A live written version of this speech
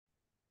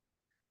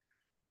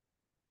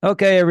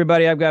Okay,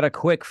 everybody, I've got a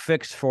quick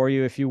fix for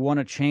you. If you want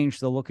to change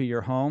the look of your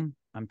home,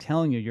 I'm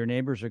telling you, your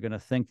neighbors are going to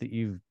think that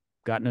you've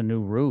gotten a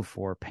new roof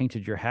or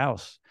painted your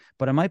house.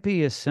 But it might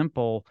be as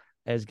simple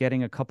as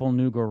getting a couple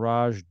new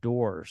garage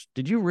doors.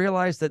 Did you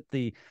realize that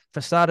the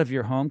facade of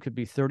your home could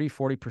be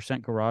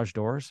 30–40% garage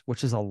doors,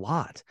 which is a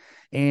lot?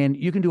 And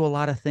you can do a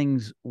lot of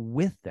things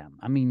with them.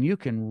 I mean, you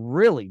can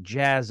really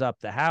jazz up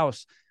the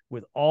house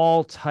with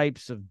all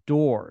types of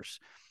doors,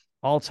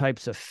 all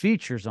types of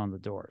features on the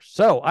doors.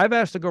 So I've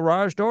asked a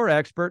garage door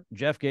expert,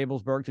 Jeff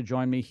Gabelsberg, to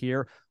join me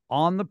here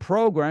on the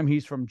program.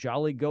 He's from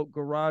Jolly Goat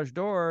Garage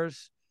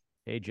Doors.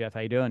 Hey, Jeff, how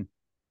you doing?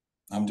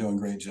 I'm doing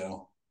great,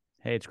 Joe.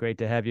 Hey, it's great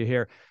to have you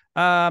here.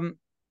 Um,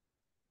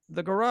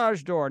 the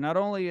garage door, not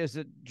only is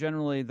it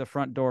generally the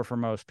front door for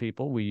most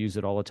people, we use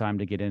it all the time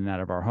to get in and out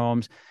of our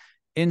homes.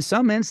 In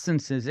some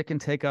instances, it can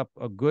take up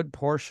a good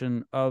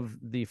portion of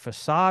the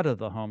facade of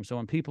the home. So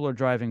when people are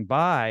driving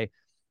by,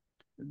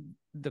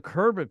 the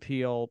curb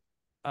appeal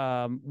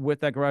with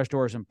that garage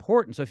door is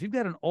important. So if you've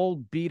got an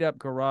old beat up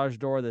garage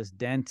door that's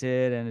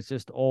dented and it's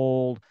just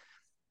old,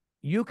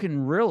 you can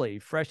really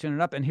freshen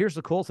it up. And here's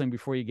the cool thing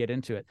before you get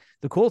into it.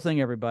 The cool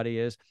thing, everybody,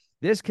 is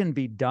this can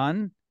be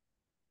done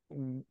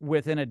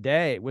within a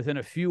day, within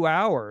a few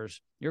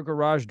hours. Your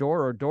garage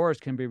door or doors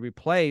can be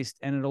replaced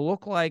and it'll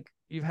look like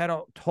you've had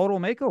a total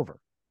makeover.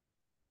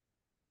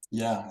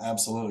 Yeah,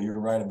 absolutely. You're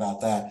right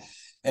about that.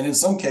 And in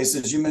some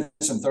cases, you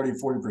mentioned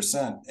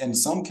 30–40%. In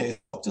some cases,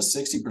 up to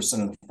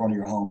 60% of the front of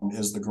your home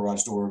is the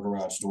garage door or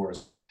garage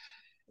doors.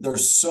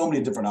 There's so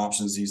many different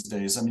options these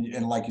days. I mean,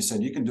 and like you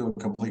said, you can do a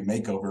complete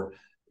makeover,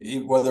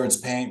 whether it's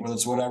paint, whether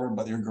it's whatever,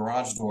 but your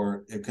garage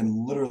door, it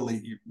can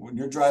literally, when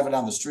you're driving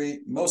down the street,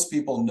 most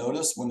people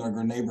notice when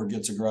their neighbor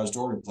gets a garage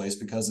door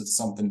replaced because it's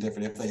something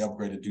different. If they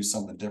upgrade it, do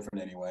something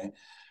different anyway.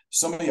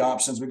 So many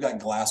options. We've got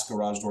glass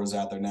garage doors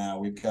out there now.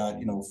 We've got,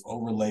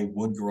 overlay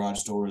wood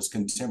garage doors,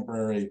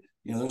 contemporary,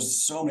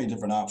 there's so many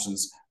different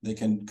options. They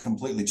can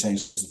completely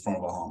change the front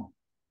of a home.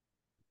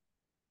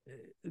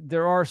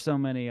 There are so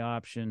many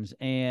options,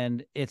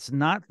 and it's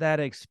not that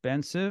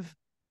expensive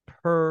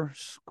per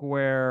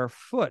square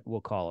foot, we'll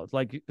call it.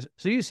 Like,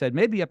 so you said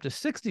maybe up to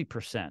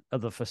 60%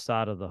 of the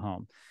facade of the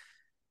home.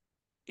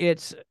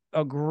 It's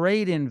a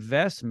great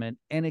investment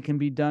and it can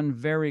be done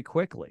very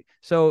quickly.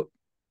 So,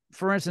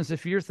 for instance,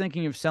 if you're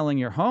thinking of selling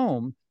your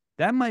home,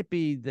 that might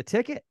be the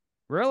ticket,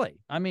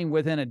 really. I mean,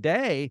 within a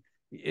day,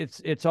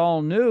 it's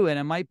all new and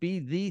it might be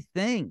the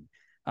thing,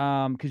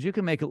 because you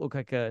can make it look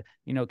like a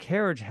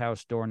carriage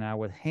house door now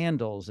with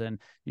handles, and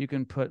you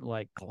can put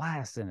like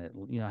glass in it,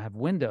 have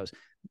windows.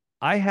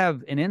 I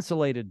have an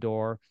insulated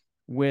door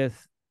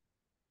with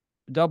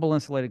double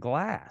insulated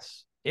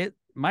glass.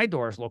 My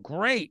doors look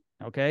great,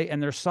 okay,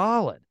 and they're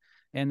solid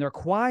and they're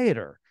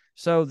quieter.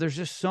 So there's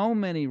just so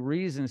many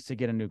reasons to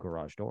get a new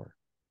garage door.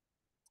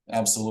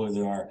 Absolutely,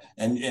 there are,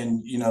 and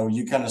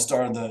you kind of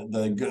started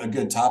a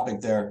good topic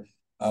there.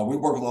 We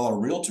work with a lot of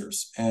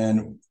realtors,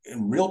 and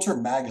in Realtor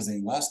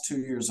Magazine, last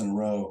 2 years in a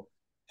row,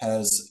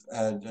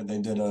 they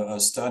did a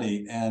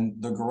study, and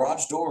the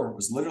garage door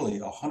was literally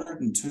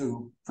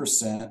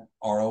 102%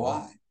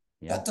 ROI.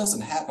 Yeah. That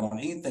doesn't happen on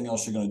anything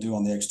else you're going to do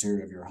on the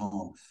exterior of your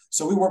home.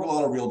 So we work with a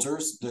lot of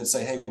realtors that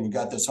say, "Hey, we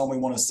got this home we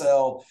want to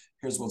sell.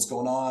 Here's what's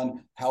going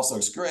on. House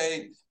looks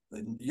great.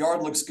 The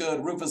yard looks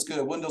good. Roof is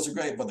good. Windows are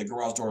great, but the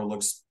garage door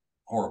looks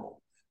horrible."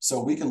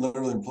 So we can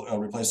literally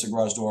replace the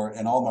garage door,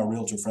 and all my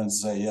realtor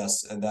friends say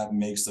yes, and that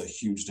makes a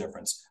huge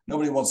difference.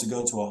 Nobody wants to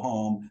go to a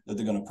home that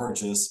they're going to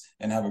purchase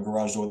and have a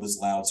garage door that's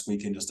loud,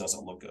 squeaky, and just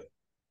doesn't look good.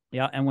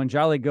 Yeah, and when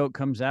Jolly Goat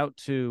comes out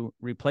to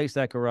replace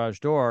that garage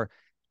door,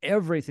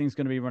 everything's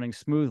going to be running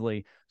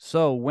smoothly.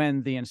 So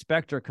when the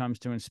inspector comes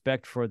to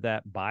inspect for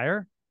that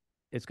buyer,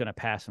 it's going to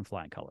pass in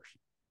flying colors.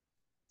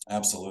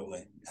 Absolutely.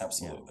 Yeah.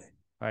 Absolutely.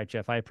 All right,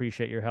 Jeff, I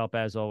appreciate your help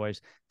as always.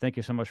 Thank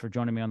you so much for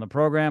joining me on the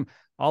program.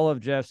 All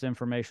of Jeff's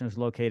information is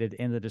located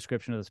in the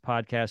description of this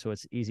podcast, so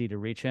it's easy to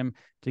reach him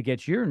to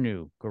get your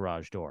new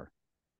garage door.